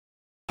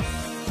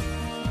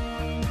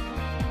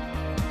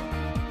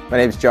My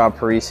name is John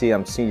Parisi.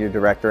 I'm Senior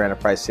Director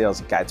Enterprise Sales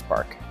at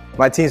Guidespark.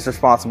 My team is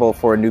responsible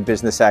for new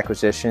business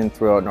acquisition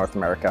throughout North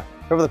America.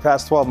 Over the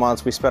past 12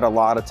 months, we spent a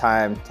lot of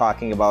time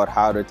talking about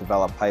how to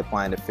develop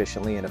pipeline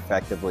efficiently and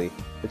effectively.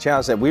 The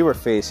challenge that we were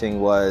facing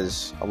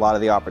was a lot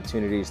of the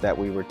opportunities that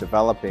we were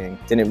developing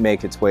didn't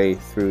make its way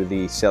through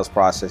the sales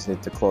process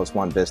to close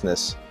one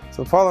business.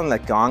 So the problem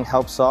that Gong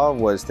helped solve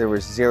was there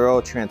was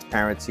zero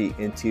transparency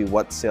into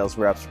what sales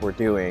reps were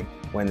doing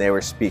when they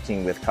were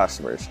speaking with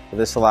customers. So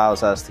this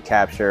allows us to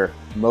capture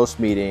most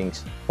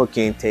meetings, put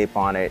game tape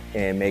on it,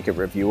 and make it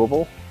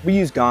reviewable. We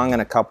use Gong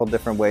in a couple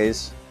different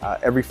ways.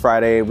 Every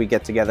Friday we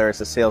get together as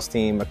a sales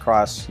team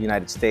across the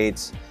United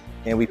States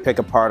and we pick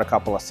apart a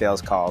couple of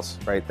sales calls,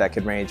 right? That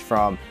could range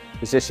from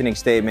positioning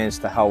statements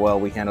to how well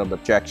we handled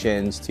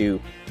objections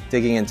to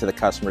digging into the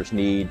customer's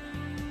need.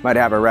 Might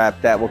have a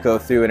rep that will go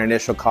through an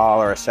initial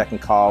call or a second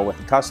call with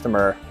the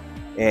customer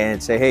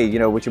and say, hey,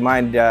 would you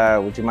mind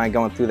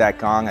going through that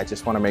Gong? I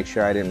just want to make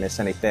sure I didn't miss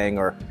anything,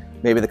 or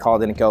maybe the call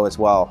didn't go as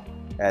well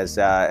as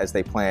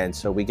they planned.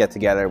 So we get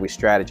together, we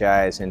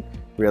strategize, and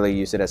really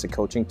use it as a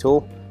coaching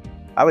tool.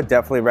 I would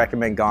definitely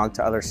recommend Gong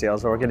to other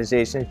sales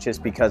organizations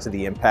just because of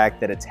the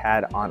impact that it's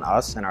had on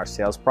us and our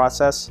sales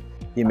process.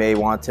 You may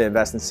want to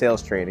invest in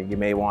sales training. You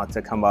may want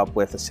to come up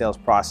with a sales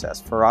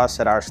process. For us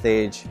at our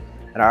stage,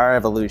 at our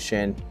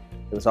evolution,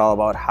 it was all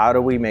about how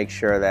do we make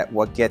sure that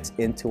what gets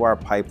into our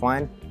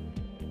pipeline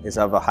is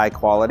of a high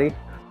quality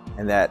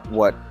and that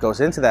what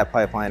goes into that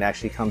pipeline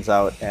actually comes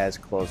out as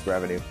closed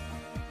revenue.